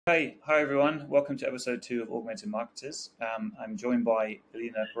Hi everyone. Welcome to episode 2 of Augmented Marketers. I'm joined by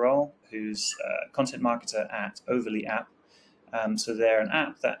Elīna Karole, who's a content marketer at Overly app. So they're an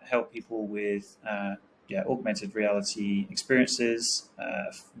app that help people with augmented reality experiences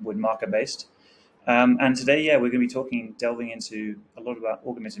with marker-based. And today, we're going to be delving into a lot about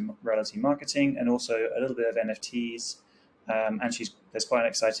augmented reality marketing and also a little bit of NFTs. And there's quite an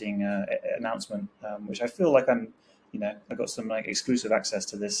exciting announcement, which I feel like I got some exclusive access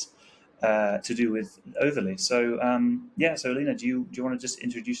to this to do with Overly. So so Elīna, do you want to just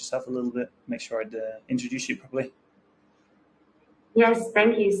introduce yourself a little bit? Make sure I'd introduce you properly. Yes,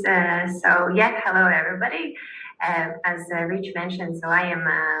 thank you. Hello everybody. As Rich mentioned, so I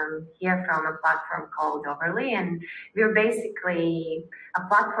am here from a platform called Overly, and we're basically a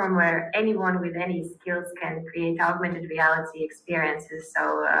platform where anyone with any skills can create augmented reality experiences.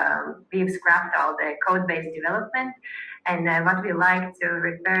 So we've scrapped all the code-based development, and what we like to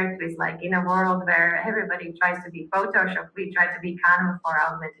refer to is in a world where everybody tries to be Photoshop, we try to be Canva for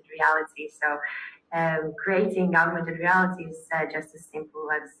augmented reality. So creating augmented reality is just as simple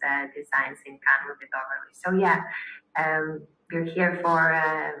as designs in Canva with Overly. So we're here for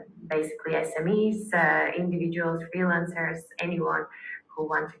basically SMEs, individuals, freelancers, anyone who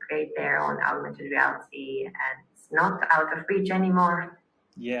want to create their own augmented reality, and it's not out of reach anymore.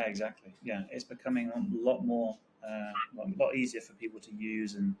 Yeah, exactly. Yeah, it's becoming a lot more, a lot easier for people to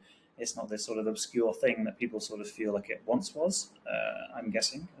use, and it's not this sort of obscure thing that people sort of feel like it once was. I'm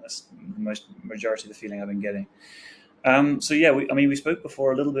guessing that's the majority of the feeling I've been getting. We spoke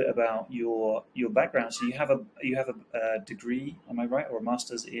before a little bit about your background. So you have a degree, am I right, or a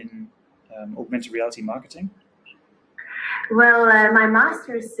master's in augmented reality marketing? Well, my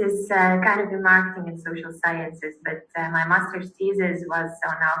master's is kind of in marketing and social sciences, but my master's thesis was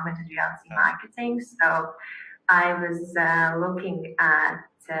on augmented reality marketing. So I was looking at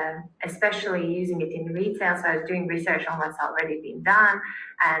especially using it in retail. So I was doing research on what's already been done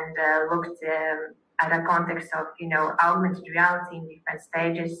and looked at a context of, augmented reality in different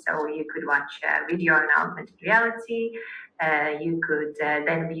stages. So you could watch a video on augmented reality. You could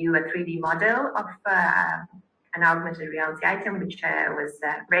then view a 3D model of an augmented reality item, which was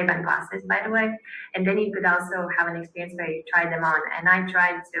Ray-Ban glasses, by the way. And then you could also have an experience where you try them on. And I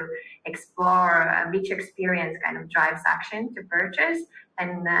tried to explore which experience kind of drives action to purchase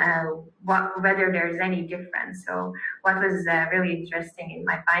and whether there's any difference. So what was really interesting in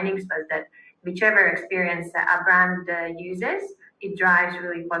my findings was that whichever experience a brand uses, it drives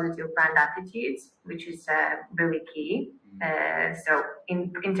really positive brand attitudes, which is really key. So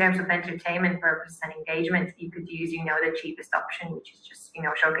in terms of entertainment purpose and engagement, you could use, the cheapest option, which is just,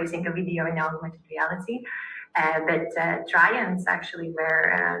 showcasing a video in augmented reality. But Triumphs actually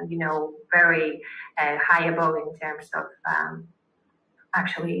were, very high above in terms of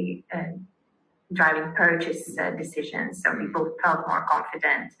actually driving purchase decisions, so people felt more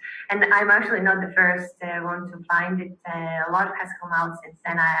confident. And I'm actually not the first one to find it. A lot has come out since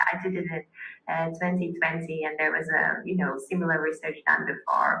then. I did it in 2020, and there was a similar research done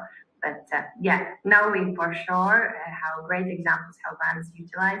before. But knowing for sure how great examples how brands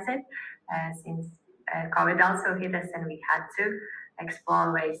utilize it since COVID also hit us, and we had to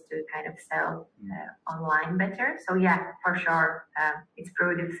explore ways to kind of sell online better. So for sure, it's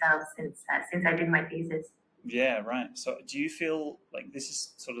proved itself since I did my thesis. Yeah, right. So do you feel like this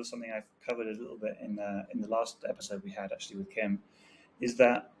is sort of something I've covered a little bit in the last episode we had actually with Kim, is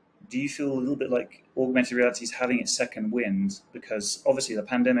that do you feel a little bit like augmented reality is having its second wind? Because obviously the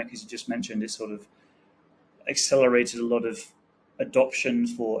pandemic, as you just mentioned, it sort of accelerated a lot of adoption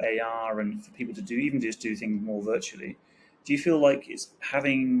for AR and for people to do things more virtually. Do you feel like it's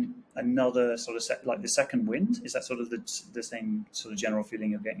having another sort of like the second wind? Is that sort of the same sort of general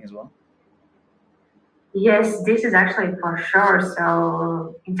feeling you're getting as well? Yes, this is actually for sure.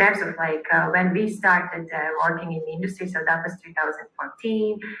 So in terms of when we started working in the industry, so that was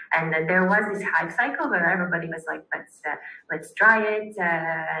 2014, and there was this hype cycle where everybody was like, let's try it,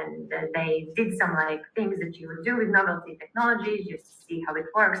 and they did some things that you would do with novelty technologies just to see how it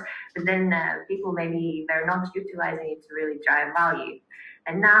works. But then people maybe they're not utilizing it to really drive value.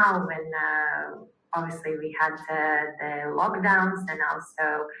 And now when obviously we had the lockdowns and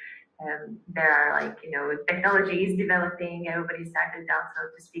also there are technology is developing. Everybody started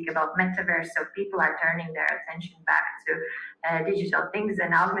also to speak about metaverse, so people are turning their attention back to digital things,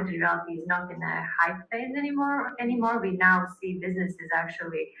 and augmented reality is not in a hype phase anymore. We now see businesses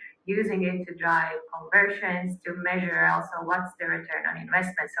actually using it to drive conversions, to measure also what's the return on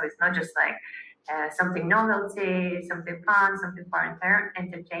investment. So it's not just something novelty, something fun, something for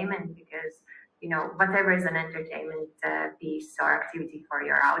entertainment, because whatever is an entertainment piece or activity for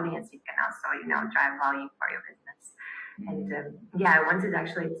your audience, it can also, drive value for your business. And I wanted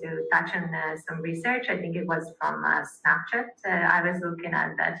actually to touch on some research. I think it was from Snapchat. I was looking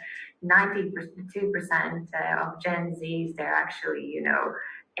at that 92% of Gen Zs, they're actually,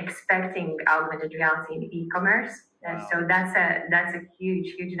 expecting augmented reality in e-commerce. Wow. So that's a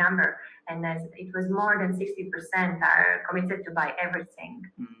huge number. And as it was more than 60% are committed to buy everything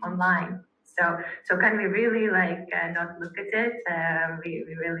online. So can we really not look at it? We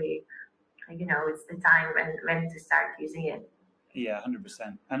really, it's the time when to start using it. Yeah,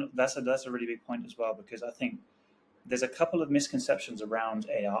 100%. And that's a really big point as well, because I think there's a couple of misconceptions around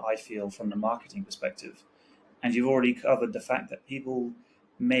AR, I feel, from the marketing perspective. And you've already covered the fact that people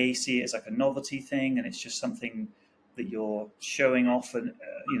may see it as like a novelty thing, and it's just something that you're showing off, and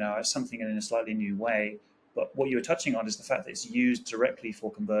as something in a slightly new way. But what you were touching on is the fact that it's used directly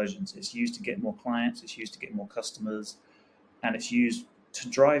for conversions. It's used to get more clients. It's used to get more customers, and it's used to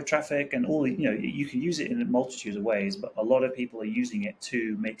drive traffic. And all you can use it in a multitude of ways. But a lot of people are using it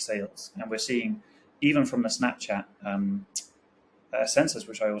to make sales, and we're seeing even from the Snapchat census,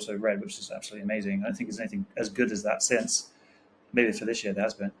 which I also read, which is absolutely amazing. I don't think there's anything as good as that since. Maybe for this year there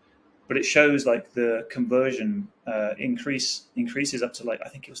has been, but it shows like the conversion increases up to I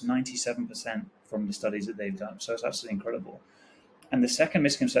think it was 97% from the studies that they've done. So it's absolutely incredible. And the second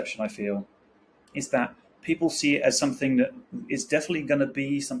misconception I feel is that people see it as something that is definitely going to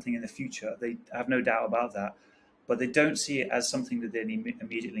be something in the future. They have no doubt about that, but they don't see it as something that they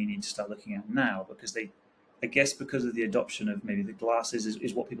immediately need to start looking at now, because because of the adoption of maybe the glasses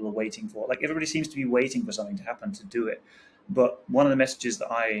is what people are waiting for. Like everybody seems to be waiting for something to happen to do it. But one of the messages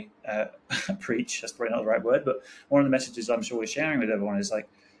that I preach, that's probably not the right word, but one of the messages I'm sure we're sharing with everyone is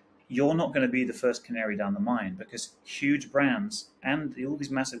you're not going to be the first canary down the mine, because huge brands and all these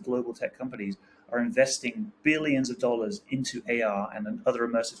massive global tech companies are investing billions of dollars into AR and other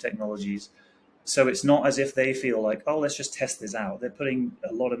immersive technologies. So it's not as if they feel let's just test this out. They're putting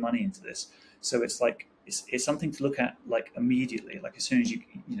a lot of money into this. So it's it's something to look at immediately, as soon as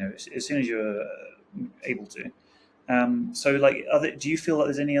as soon as you're able to. Do you feel like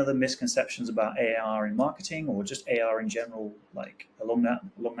there's any other misconceptions about AR in marketing, or just AR in general, along that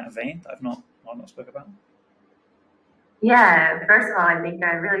vein that I've not spoke about? Yeah, first of all, I think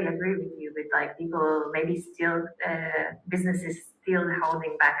I really agree with you with people maybe still businesses still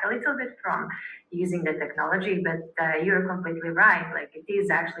holding back a little bit from using the technology, but you're completely right. It is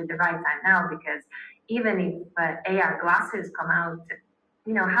actually the right time now, because even if AR glasses come out,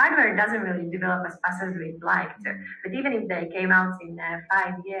 hardware doesn't really develop as fast as we'd like to. But even if they came out in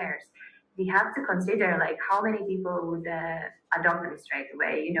 5 years, we have to consider how many people would adopt them straight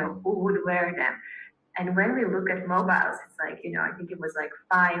away. Who would wear them? And when we look at mobiles, it's I think it was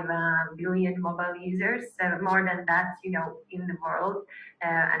 5 billion mobile users, more than that, in the world.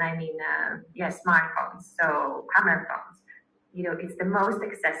 And I mean, smartphones, so camera phones. It's the most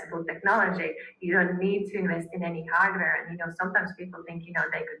accessible technology. You don't need to invest in any hardware. And, sometimes people think,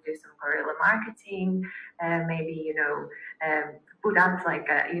 they could do some guerrilla marketing, maybe, put up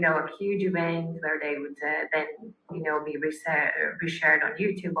a huge event where they would then, be reshared on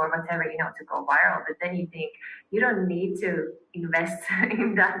YouTube or whatever, to go viral. But then you think you don't need to invest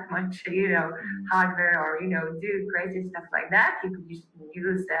in that much, hardware or, do crazy stuff like that. You could just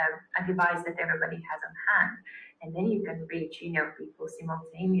use a device that everybody has on hand. And then you can reach, people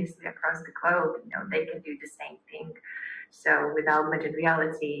simultaneously across the globe. They can do the same thing. So with augmented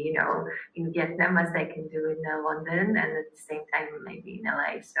reality, in Vietnam, as they can do in London, and at the same time maybe in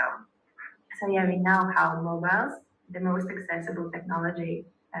LA. So yeah, we now have mobiles, the most accessible technology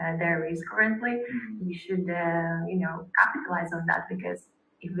there is currently. We should, capitalize on that, because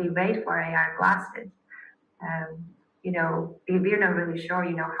if we wait for AR glasses, we're not really sure,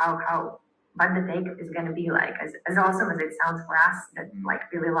 how what the take is going to be like. As awesome as it sounds for us, that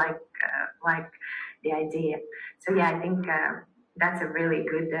really like the idea. So yeah, I think that's a really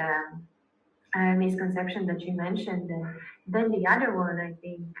good misconception that you mentioned. And then the other one, I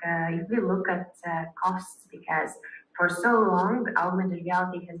think, if we look at costs, because for so long, augmented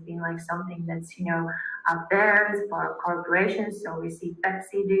reality has been something that's, out there for corporations. So we see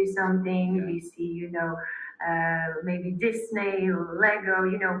Pepsi do something, we see, maybe Disney,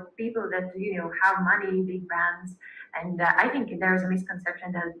 Lego, people that, have money, big brands. And I think there's a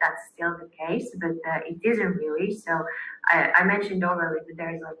misconception that that's still the case, but it isn't really. So I mentioned already that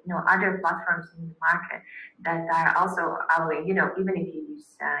there is other platforms in the market that are also allowing, even if you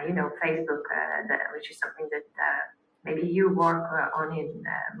use, Facebook, which is something that maybe you work on in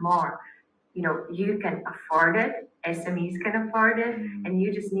more. you can afford it, SMEs can afford it, and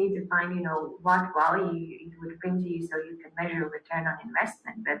you just need to find, what value it would bring to you so you can measure return on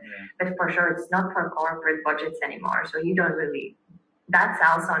investment. But for sure, it's not for corporate budgets anymore. So you don't really, that's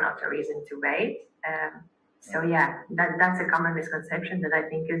also not a reason to wait. So yeah, that's a common misconception that I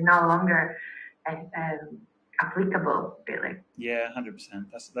think is no longer applicable, really. Yeah,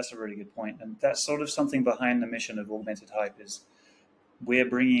 100%. That's a really good point. And that's sort of something behind the mission of Augmented Hype is we're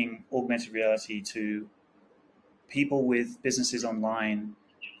bringing augmented reality to people with businesses online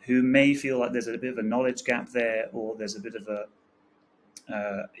who may feel like there's a bit of a knowledge gap there, or there's a bit of a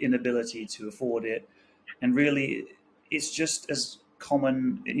inability to afford it. And really, it's just as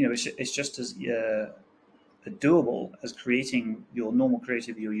common, it's just as doable as creating your normal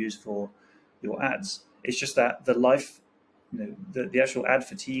creative you'll use for your ads. It's just that the actual ad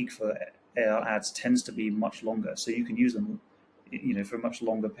fatigue for AR ads tends to be much longer. So you can use them for a much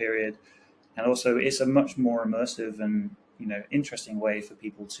longer period, and also it's a much more immersive and interesting way for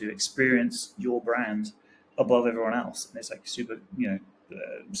people to experience your brand above everyone else, and it's like super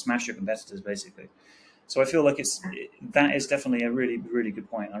smash your competitors basically. So I feel like that is definitely a really, really good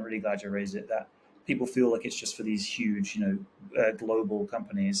point. I'm really glad you raised it, that people feel like it's just for these huge global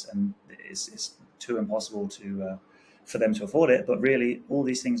companies and it's too impossible for them to afford it, but really all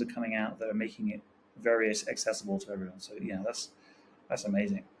these things are coming out that are making it very accessible to everyone. So yeah, that's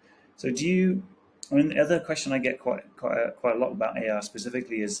amazing. So the other question I get quite a lot about AR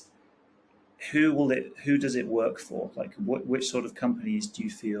specifically is who does it work for? Like which sort of companies do you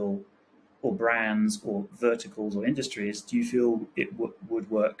feel, or brands or verticals or industries do you feel it would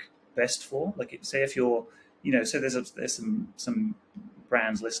work best for? Like say if you're, so there's some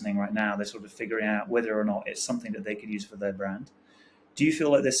brands listening right now, they're sort of figuring out whether or not it's something that they could use for their brand. Do you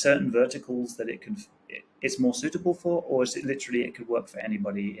feel like there's certain verticals that it's more suitable for, or is it literally it could work for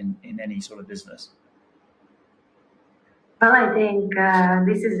anybody in any sort of business? Well, I think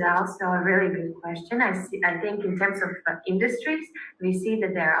this is also a really good question. I think in terms of industries, we see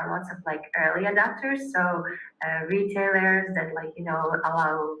that there are lots of early adopters. So retailers that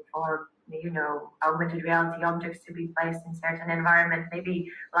allow for augmented reality objects to be placed in certain environments.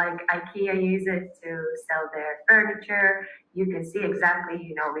 Maybe like IKEA use it to sell their furniture. You can see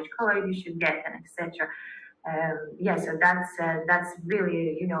exactly which color you should get and etc. So that's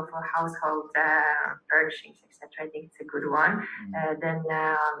really for household furnishings, etc. I think it's a good one. Then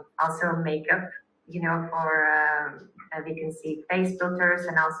also makeup, for we can see face filters,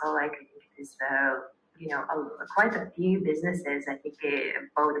 and also I think it is quite a few businesses. I think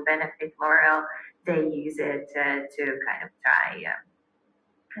both Benefit, L'Oreal, they use it to kind of try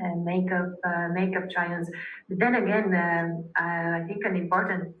makeup try-ons. But then again, I think an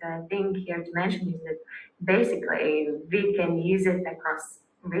important thing here to mention is that basically we can use it across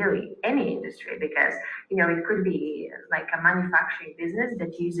really any industry, because it could be like a manufacturing business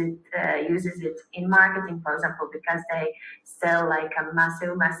that uses it in marketing, for example, because they sell like a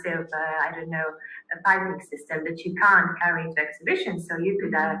massive a piping system that you can't carry into exhibitions, so you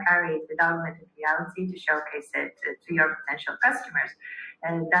could carry it with augmented reality to showcase it to your potential customers.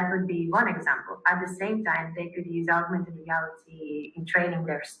 And that would be one example. At the same time, they could use augmented reality in training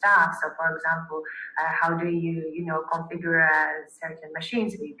their staff. So, for example, how do you, configure certain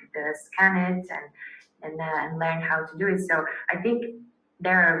machines? So you could scan it and learn how to do it. So I think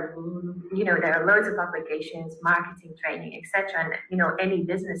there are loads of applications, marketing, training, etc. And any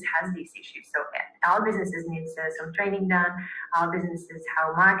business has these issues. So all businesses need some training done. All businesses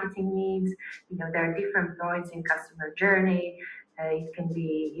have marketing needs. There are different points in customer journey. It can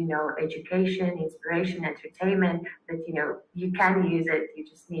be, education, inspiration, entertainment, but, you can use it. You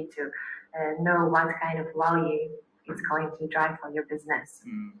just need to know what kind of value it's going to drive for your business.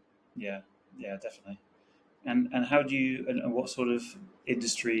 Yeah, definitely. And how do you, and what sort of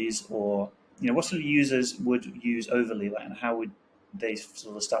industries or, what sort of users would use Overly, and how would they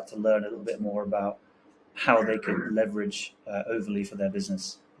sort of start to learn a little bit more about how they could leverage Overly for their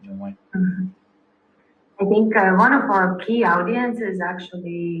business? Mm-hmm. I think one of our key audiences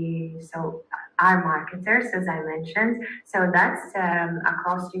actually, are marketers, as I mentioned. So that's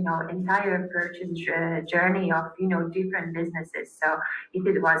across, entire purchase journey of, different businesses. So if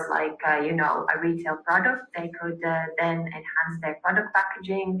it was like, a retail product, they could then enhance their product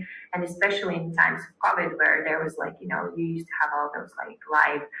packaging. And especially in times of COVID, where there was you used to have all those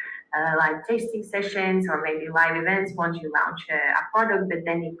live tasting sessions or maybe live events once you launch a product, but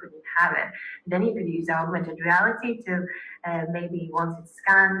then you couldn't have it. Then you could use augmented reality to maybe once it's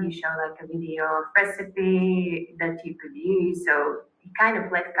scanned, you show a video of recipe that you could use. So you kind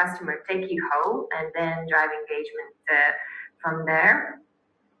of let customer take you home and then drive engagement from there.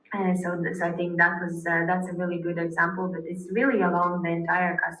 So I think that's a really good example, but it's really along the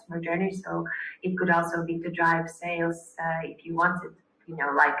entire customer journey. So it could also be to drive sales if you wanted,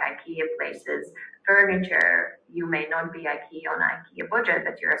 like IKEA places, furniture. You may not be IKEA on IKEA budget,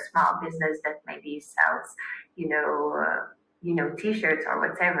 but you're a small business that maybe sells, T-shirts or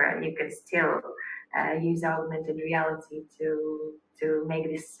whatever, and you can still use augmented reality to make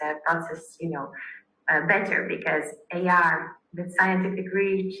this process, better, because AR, with scientific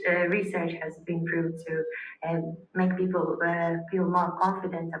research, has been proved to make people feel more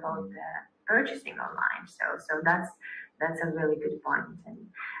confident about purchasing online. So that's a really good point.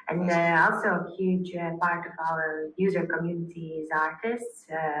 And also a huge part of our user community is artists,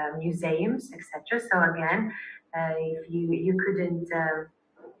 museums, etc. So again, if you couldn't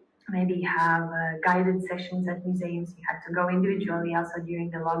maybe have guided sessions at museums, you had to go individually also during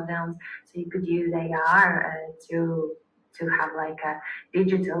the lockdowns, so you could use AR to have like a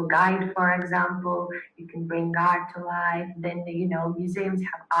digital guide, for example. You can bring art to life. Then museums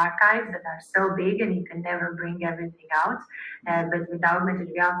have archives that are so big and you can never bring everything out, but with augmented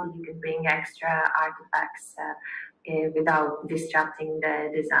reality you can bring extra artifacts without disrupting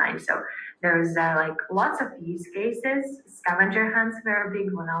the design. So there's like lots of use cases. Scavenger hunts were a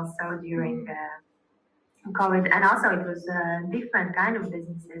big one also during COVID, and also it was different kind of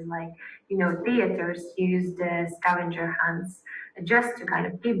businesses, like theaters used scavenger hunts just to kind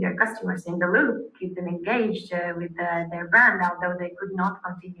of keep their customers in the loop, keep them engaged with their brand, although they could not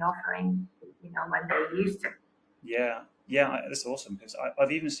continue offering what they used to. Yeah, that's awesome, because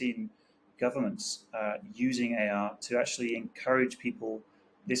I've even seen governments using AR to actually encourage people.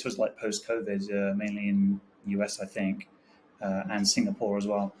 This was like post-COVID, mainly in the US, I think, and Singapore as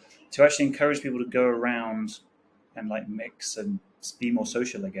well, to actually encourage people to go around and like mix and be more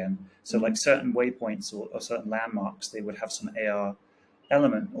social again. So like certain waypoints or certain landmarks, they would have some AR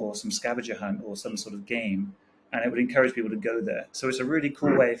element or some scavenger hunt or some sort of game, and it would encourage people to go there. So it's a really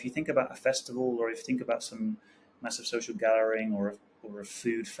cool way. If you think about a festival, or if you think about some massive social gathering or a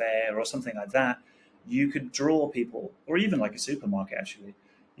food fair or something like that, you could draw people, or even like a supermarket actually.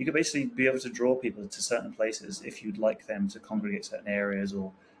 You could basically be able to draw people to certain places if you'd like them to congregate certain areas,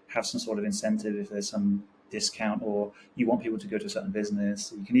 or have some sort of incentive if there's some discount, or you want people to go to a certain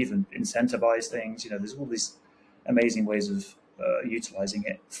business. You can even incentivize things. There's all these amazing ways of utilizing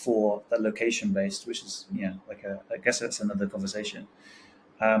it for the location based, which is I guess that's another conversation.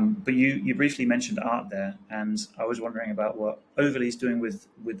 But you briefly mentioned art there, and I was wondering about what Overly is doing with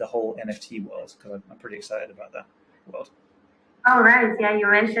the whole NFT world, because I'm pretty excited about that world. Oh, right. Yeah, you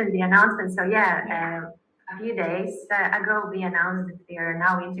mentioned the announcement. So a few days ago, we announced that we are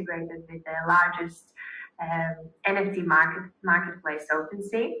now integrated with the largest NFT marketplace,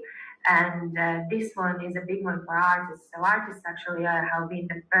 OpenSea. And this one is a big one for artists. So artists actually have been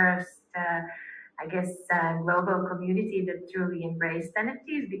the first, global community that truly embraced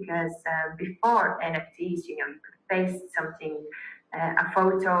NFTs, because before NFTs, you could paste something, a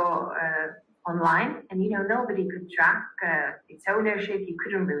photo online, and nobody could track its ownership. You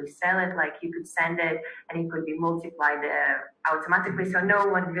couldn't really sell it. Like, you could send it and it could be multiplied automatically, so no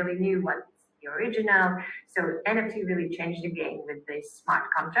one really knew what's the original. So NFT really changed the game with these smart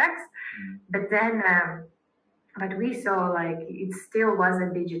contracts. But then but we saw like it still was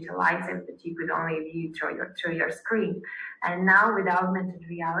a digital item that you could only view through your screen. And now with augmented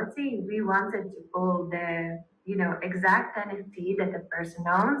reality, we wanted to pull the exact NFT that the person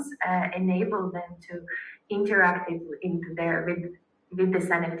owns, enable them to interact with this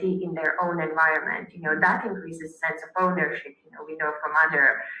NFT in their own environment. That increases sense of ownership. We know from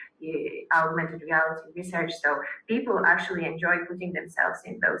other augmented reality research. So people actually enjoy putting themselves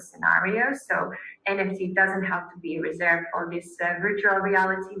in those scenarios. So NFT doesn't have to be reserved for this virtual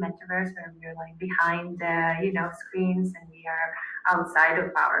reality metaverse where we're like behind screens and we are outside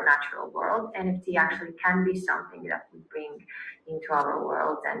of our natural world. NFT actually can be something that we bring into our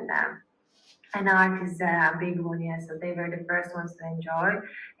world. And art is a big one, yeah. So they were the first ones to enjoy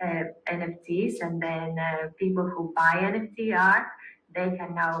NFTs, and then people who buy NFT art, they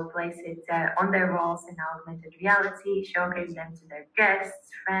can now place it on their walls in augmented reality, showcase them to their guests,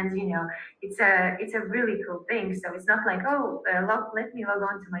 friends. It's a really cool thing. So it's not like, let me log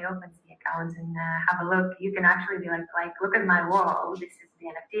on to my OpenSea account and have a look. You can actually be like, look at my wall. This is the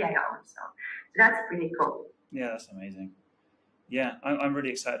NFT I own. So that's pretty cool. Yeah, that's amazing. Yeah, I'm really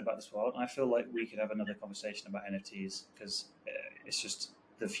excited about this world. I feel like we could have another conversation about NFTs, because it's just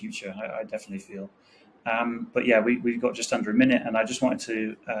the future. I definitely feel. But yeah, we've got just under a minute, and I just wanted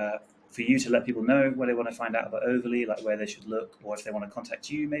to for you to let people know where they want to find out about Overly, like where they should look, or if they want to contact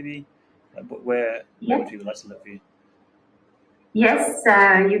you, maybe. Like where would people like to look for you? Yes,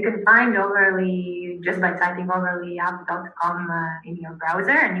 you can find Overly just by typing overlyapp.com in your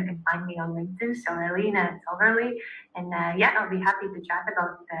browser, and you can find me on LinkedIn. So Elīna, it's Overly, and yeah, I'll be happy to chat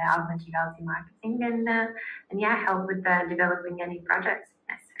about augmented reality marketing and yeah, help with developing any projects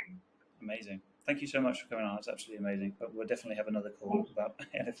necessary. Amazing. Thank you so much for coming on. It's absolutely amazing. But we'll definitely have another call about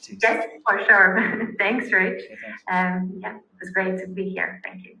NFTs. Yes, for sure. Thanks, Rich. Okay, thanks. Yeah, it was great to be here.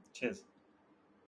 Thank you. Cheers.